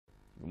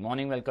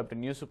Morning, welcome to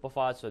News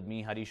Superfast with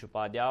me, Harish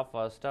Upadhyaya.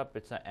 First up,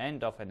 it's the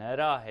end of an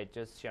era.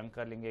 HS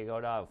Shankar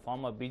Lingegowda,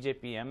 former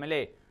BJP MLA,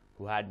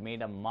 who had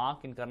made a mark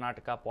in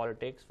Karnataka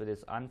politics with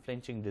his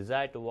unflinching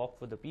desire to work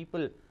for the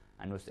people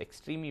and was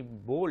extremely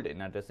bold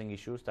in addressing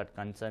issues that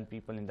concern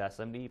people in the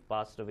assembly,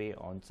 passed away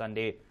on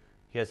Sunday.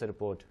 Here's a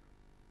report.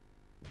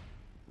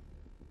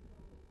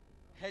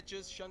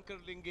 HS Shankar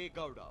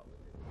Lingegowda.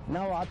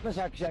 ನಾವು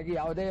ಆತ್ಮಸಾಕ್ಷಿಯಾಗಿ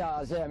ಯಾವುದೇ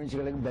ಆಸೆ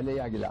ಆಮಿಷಗಳಿಗೆ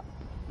ಬೆಲೆಯಾಗಿಲ್ಲ.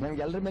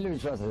 ನಮಗೆಲ್ಲರ ಮೇಲೆ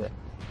ವಿಶ್ವಾಸ ಇದೆ.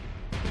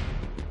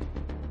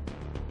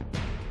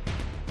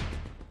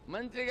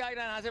 ಮಂತ್ರಿಗಾಗಿ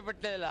ನಾನು ಆಸೆ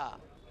ಪಟ್ಟೇ ಇಲ್ಲ.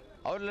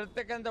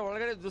 ಅವರಲ್ಲಿರ್ತಕ್ಕಂಥ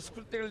ಒಳಗಡೆ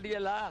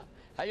ದುಷ್ಕೃತ್ಯಗಳಿದೆಯಲ್ಲ,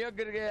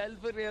 ಅಯೋಗ್ಯರಿಗೆ,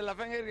 ಹೆಲ್ಪರಿಗೆ,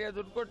 ಲಫಂಗರಿಗೆ,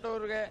 ದುಡ್ಡು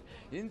ಕೊಟ್ಟವ್ರಿಗೆ,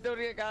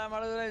 ಇಂಥವ್ರಿಗೆ ಕಾಲ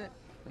ಮಾಡಿದ್ರೆ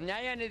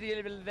ನ್ಯಾಯ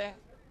ನಿಧಿಯಲ್ಲಿ ಬೀಳದೆ.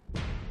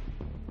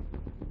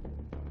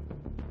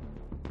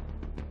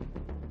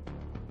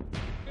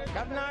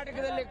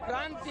 ಕರ್ನಾಟಕದಲ್ಲಿ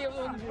ಕ್ರಾಂತಿ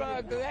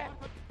ಉಂಟಾಗ್ತದೆ.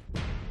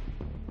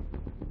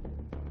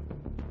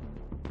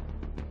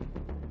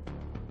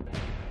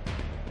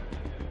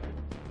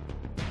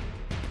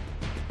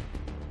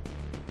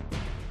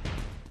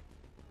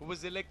 Who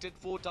was elected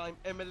four-time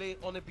MLA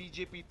on a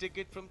BJP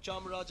ticket from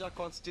Chamaraja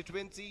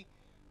constituency,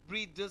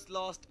 breathed his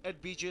last at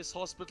BJ's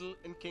hospital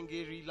in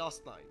Kengeri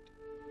last night.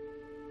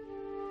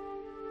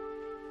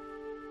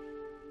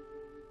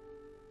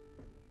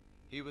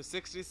 He was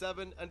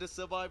 67 and is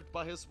survived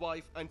by his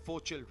wife and 4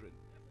 children.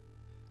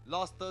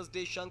 Last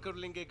Thursday, Shankar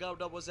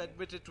Lingegowda was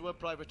admitted to a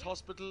private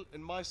hospital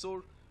in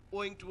Mysore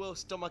owing to a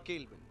stomach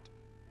ailment.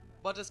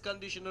 But his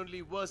condition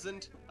only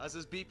worsened as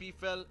his BP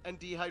fell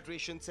and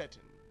dehydration set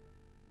in.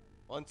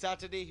 On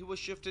Saturday, he was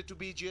shifted to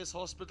BGS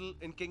Hospital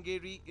in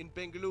Kengeri in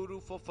Bengaluru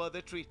for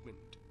further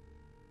treatment.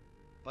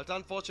 But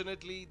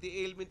unfortunately, the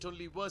ailment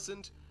only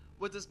worsened,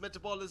 with his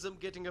metabolism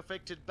getting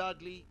affected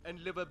badly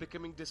and liver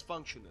becoming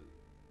dysfunctional.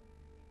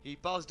 He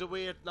passed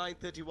away at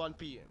 9:31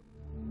 p.m.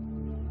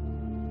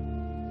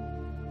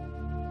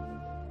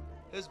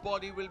 His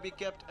body will be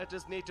kept at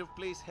his native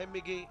place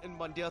Hemmige in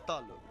Mandya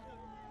Taluk.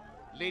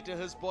 Later,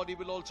 his body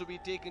will also be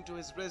taken to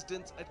his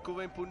residence at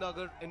Kuvempu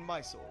Nagar in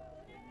Mysore.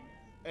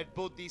 At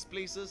both these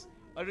places,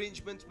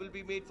 arrangements will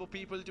be made for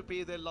people to pay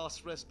their last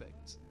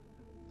respects.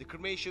 The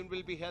cremation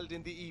will be held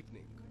in the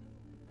evening.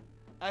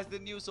 As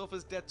the news of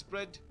his death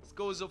spread,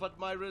 scores of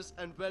admirers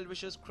and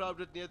well-wishers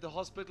crowded near the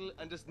hospital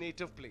and his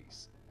native place.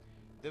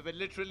 They were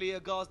literally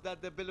aghast that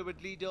their beloved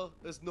leader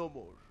is no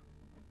more.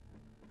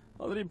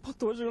 ಆದರೆ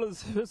 20 ವರ್ಷಗಳ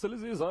ಸೇವೆ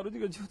ಸಲ್ಲಿಸಿ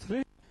ಸಾರ್ವಜನಿಕ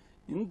ಜೀವಿತದಲ್ಲಿ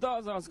ಇಂಥ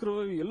ಶಾಸಕರು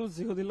ಎಲ್ಲೂ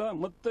ಸಿಗೋದಿಲ್ಲ.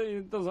 ಮತ್ತೆ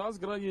ಇಂಥ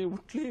ಶಾಸಕರಾಗಿ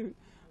ಹುಟ್ಲಿ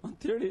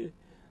ಅಂತೇಳಿ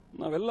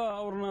ನಾವೆಲ್ಲ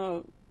ಅವ್ರನ್ನ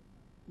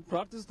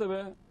ಪ್ರಾರ್ಥಿಸ್ತೇವೆ.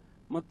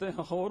 ಮತ್ತೆ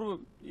ಅವರು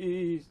ಈ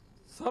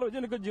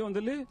ಸಾರ್ವಜನಿಕ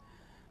ಜೀವನದಲ್ಲಿ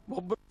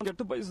ಒಬ್ಬರು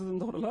ಕೆಟ್ಟ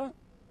ಬಯಸದಂತವರಲ್ಲ,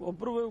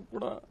 ಒಬ್ಬರು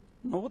ಕೂಡ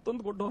ನೋವು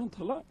ತಂದು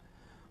ಕೊಟ್ಟವರಂತಲ್ಲ.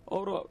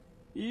 ಅವರು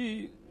ಈ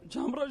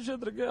ಚಾಮರಾಜ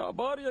ಕ್ಷೇತ್ರಕ್ಕೆ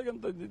ಅಭಾರಿಯಾಗಿ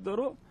ಅಂತ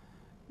ಇದ್ದರು.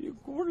 ಈ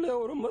ಕೂಡಲೇ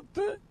ಅವರು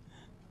ಮತ್ತೆ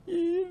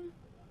ಈ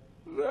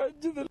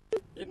ರಾಜ್ಯದಲ್ಲಿ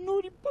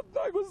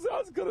 224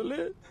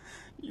 ಶಾಸಕರಲ್ಲಿ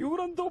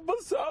ಇವರಂತ ಒಬ್ಬ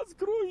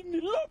ಶಾಸಕರು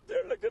ಇನ್ನಿಲ್ಲ ಅಂತ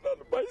ಹೇಳಕ್ಕೆ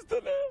ನಾನು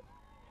ಬಯಸ್ತೇನೆ.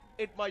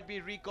 It might be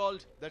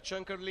recalled that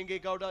Shankar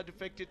Lingegowda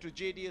defected to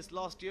JDS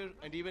last year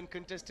and even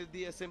contested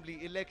the assembly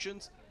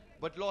elections,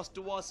 but lost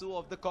to Vasu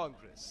of the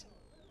Congress.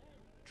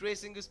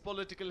 Tracing his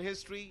political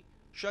history,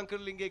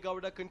 Shankar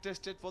Lingegowda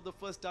contested for the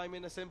first time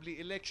in assembly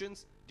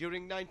elections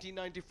during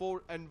 1994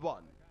 and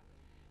won.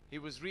 He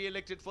was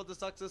re-elected for the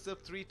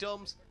successive 3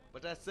 terms,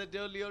 but as said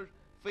earlier,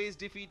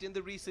 faced defeat in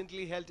the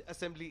recently held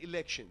assembly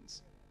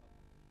elections.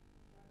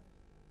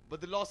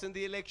 But the loss in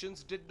the elections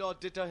did not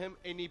deter him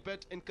any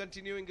bit in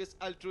continuing his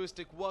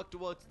altruistic work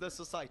towards the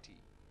society.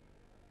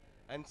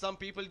 And some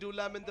people do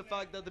lament the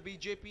fact that the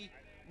BJP,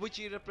 which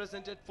he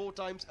represented 4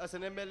 times as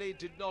an MLA,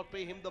 did not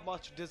pay him the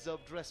much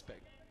deserved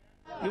respect.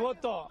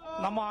 ಇವತ್ತು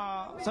ನಮ್ಮ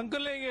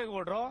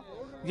ಸಂಕಲಿಂಗೇಗೌಡರು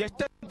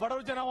ಎಷ್ಟೇ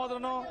ಬಡವರು ಜನ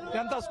ಹೋದ್ರು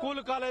ಎಂತ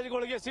school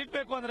ಕಾಲೇಜುಗಳಿಗೆ seat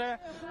ಬೇಕು ಅಂದ್ರೆ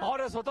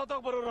ಅವರೇ ಸ್ವತಃ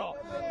ಬರೋರು.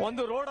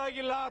 ಒಂದು ರೋಡ್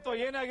ಆಗಿಲ್ಲ ಅಥವಾ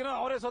ಏನಾಗಿರೋ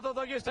ಅವರೇ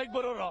ಸ್ವತಃ ಸ್ಟ್ರೈಕ್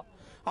ಬರೋರು.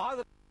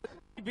 ಆದ್ರೆ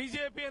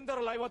ಬಿಜೆಪಿ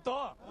ಅಂತಾರಲ್ಲ,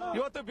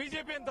 ಇವತ್ತು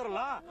ಬಿಜೆಪಿ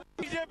ಅಂತಾರಲ್ಲ,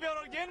 ಬಿಜೆಪಿ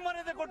ಅವ್ರಿಗೆ ಏನ್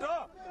ಮರ್ಯಾದೆ ಕೊಟ್ಟರು?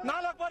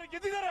 4 ಬಾರಿ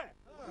ಗೆದ್ದಿದ್ದಾರೆ.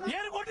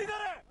 ಏನು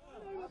ಕೊಟ್ಟಿದ್ದಾರೆ?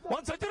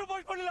 ಒಂದ್ ಸಚಿವರು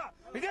ಪೋಸ್ಟ್ ಕೊಡಲಿಲ್ಲ.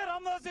 ಇದೇ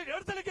ರಾಮದಾಸ್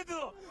 2 ಸಲ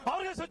ಗೆದ್ದಿದ್ದು,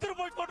 ಅವ್ರಿಗೆ ಸಚಿವರು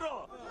ಪೋಸ್ಟ್ ಕೊಟ್ಟರು.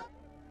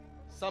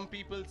 Some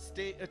people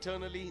stay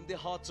eternally in the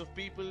hearts of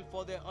people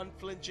for their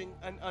unflinching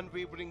and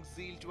unwavering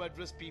zeal to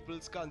address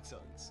people's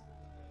concerns.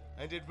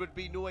 And it would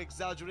be no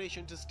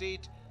exaggeration to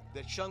state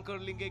that Shankar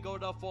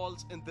Lingegowda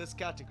falls in this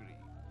category.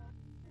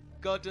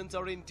 Curtains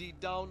are indeed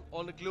down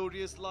on a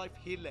glorious life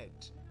he led,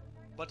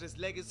 but his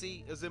legacy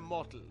is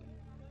immortal.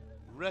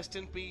 Rest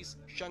in peace,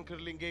 Shankar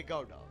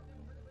Lingegowda.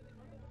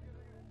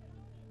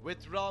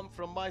 With Ram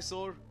from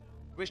Mysore,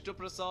 Vishnu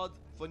Prasad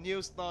for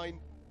News9,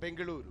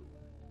 Bengaluru.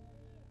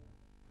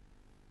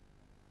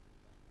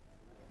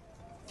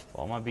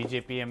 Former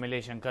BJP MLA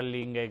Shankar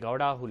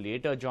Lingegowda, who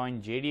later joined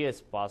JDS,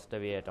 passed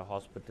away at a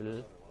hospital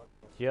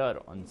here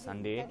on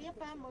Sunday,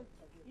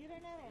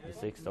 the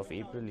 6th of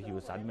April. He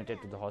was admitted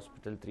to the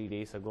hospital 3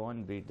 days ago and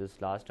breathed his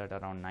last at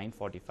around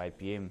 9:45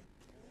 p.m.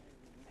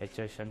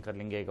 HS Shankar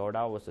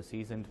Lingegowda was a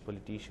seasoned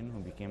politician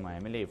who became a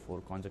MLA 4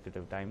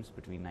 consecutive times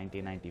between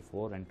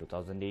 1994 and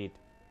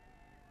 2008.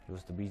 He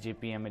was the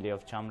BJP MLA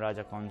of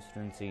Chamraja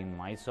constituency in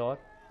Mysore.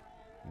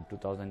 In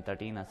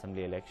 2013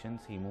 assembly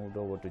elections, he moved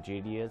over to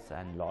JDS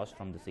and lost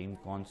from the same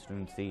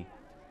constituency.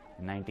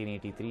 In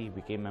 1983, he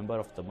became member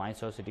of the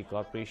Mysore City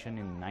Corporation.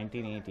 In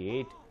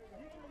 1988,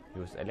 he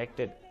was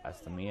elected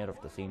as the mayor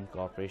of the same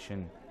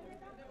corporation.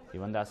 He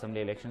won the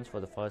assembly elections for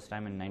the first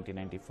time in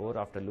 1994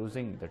 after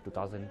losing the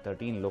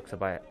 2013 Lok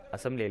Sabha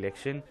assembly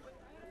election.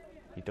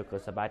 He took a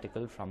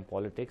sabbatical from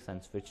politics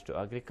and switched to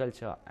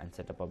agriculture and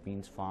set up a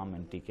beans farm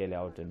and TK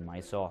layout in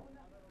Mysore.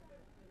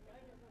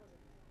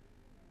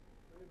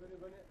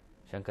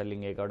 Shankar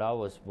Lingegowda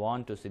was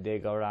born to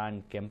Siddegowda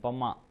and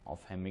Kempamma of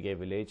Hemmige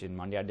village in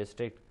Mandya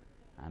district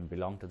and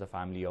belonged to the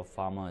family of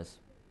farmers.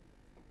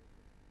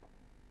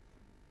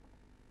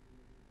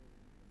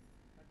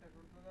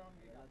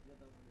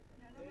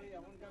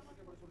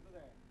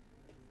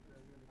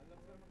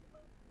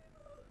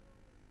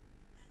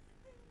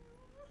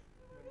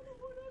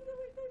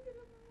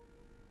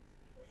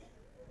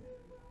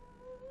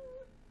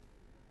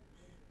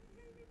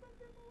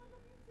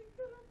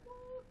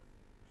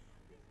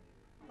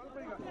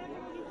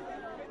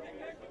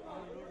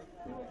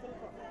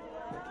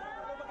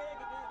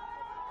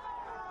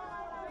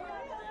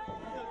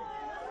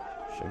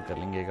 Shankar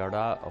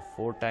Lingegowda, a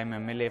four-time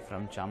MLA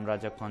from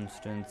Chamraja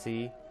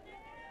constituency,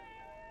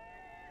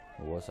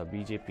 who was a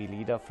BJP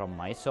leader from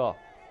Mysore,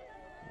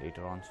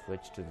 later on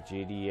switched to the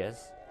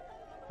JDS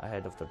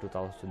ahead of the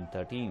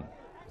 2013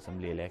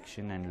 assembly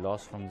election and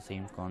lost from the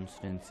same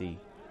constituency.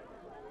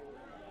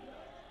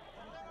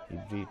 He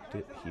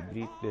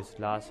breathed his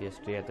last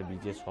yesterday at the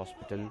BJS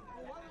hospital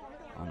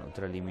on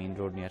Uttarali Main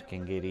Road near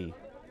Kengeri.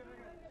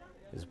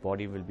 His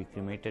body will be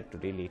cremated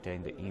today later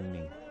in the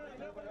evening.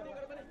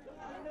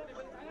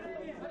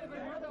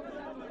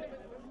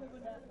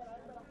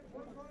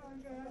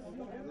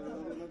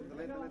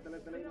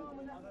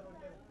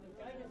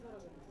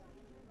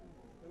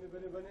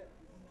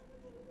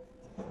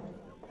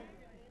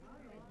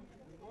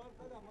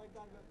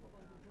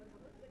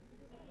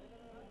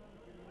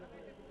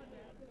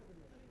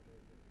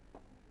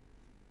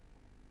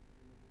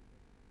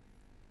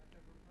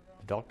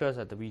 Doctors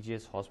at the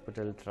BGS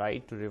hospital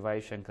tried to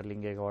revive Shankar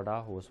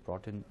Lingegowda, who was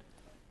brought in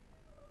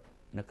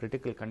a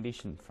critical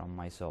condition from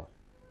Mysore.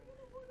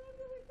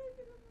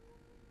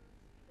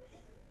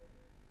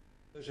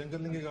 Shankar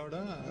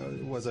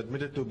Lingegowda was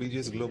admitted to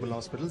BGS Global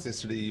Hospitals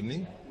yesterday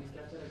evening,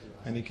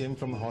 and he came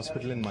from a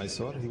hospital in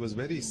Mysore. He was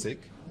very sick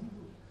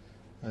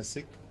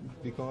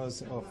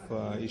because of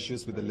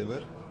issues with the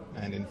liver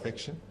and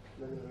infection,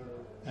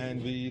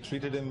 and we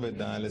treated him with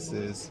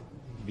dialysis,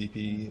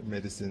 BP,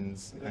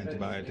 medicines,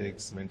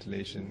 antibiotics,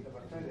 ventilation,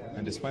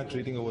 and despite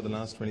treating over the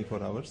last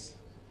 24 hours,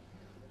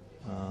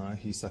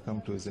 he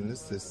succumbed to his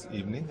illness this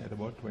evening at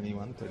about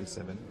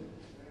 21:37.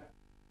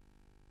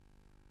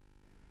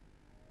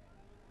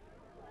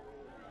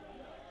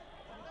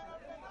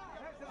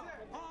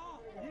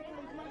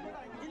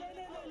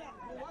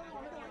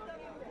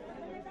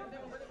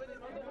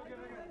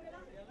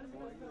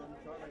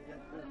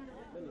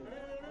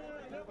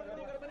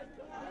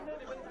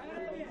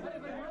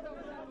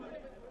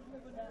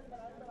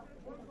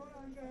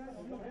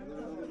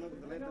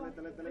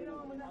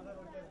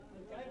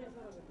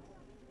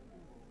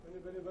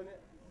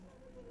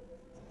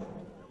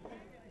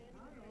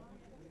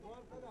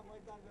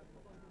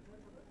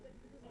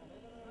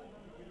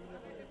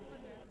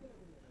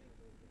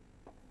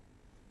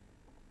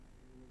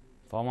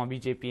 Former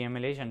BJP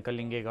MLA Shankar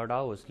Lingegowda,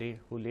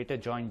 who later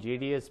joined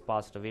JDS,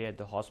 passed away at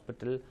the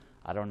hospital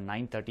around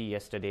 9:30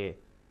 yesterday.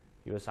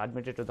 He was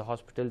admitted to the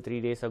hospital 3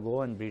 days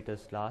ago and breathed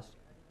his last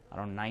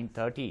around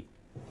 9:30.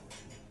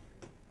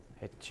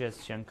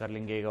 H.S. Shankar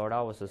Lingegowda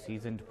was a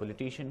seasoned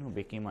politician who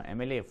became an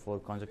MLA 4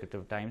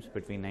 consecutive times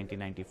between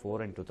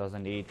 1994 and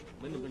 2008.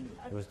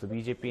 He was the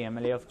BJP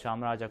MLA of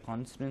Chamraja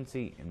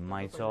constituency in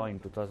Mysore in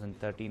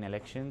 2013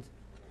 elections.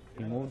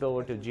 He moved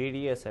over to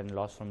JDS and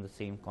lost from the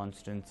same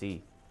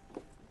constituency.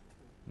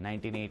 In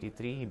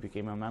 1983, he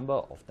became a member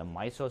of the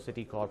Mysore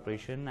City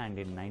Corporation, and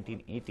in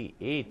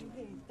 1988,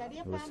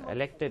 he was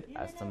elected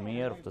as the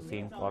mayor of the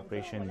same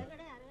corporation.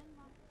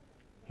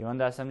 He won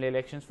the assembly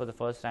elections for the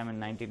first time in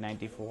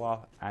 1994,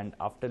 and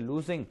after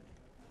losing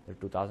the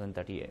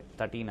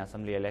 2013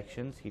 assembly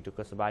elections, he took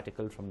a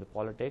sabbatical from the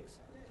politics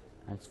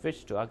and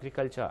switched to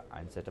agriculture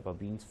and set up a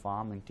beans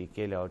farm in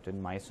TK layout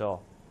in Mysore.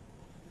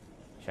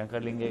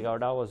 Shankar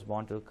Lingegowda was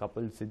born to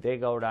couple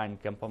Siddegowda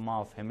and Kempamma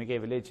of Hemmige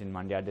village in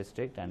Mandya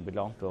district and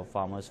belonged to a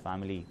farmer's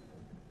family.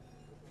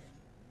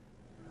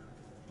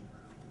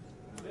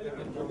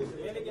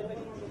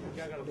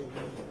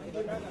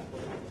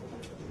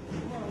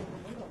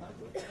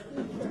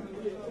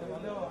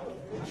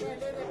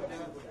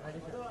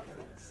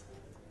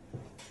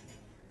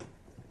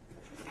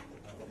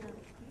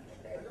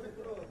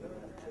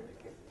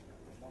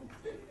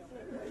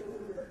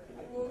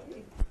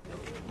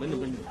 ಬನ್ನಿ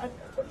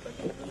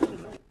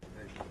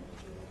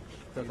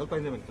ಸ್ವಲ್ಪ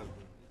ಹಿಂದೆ ಬನ್ನಿ sir.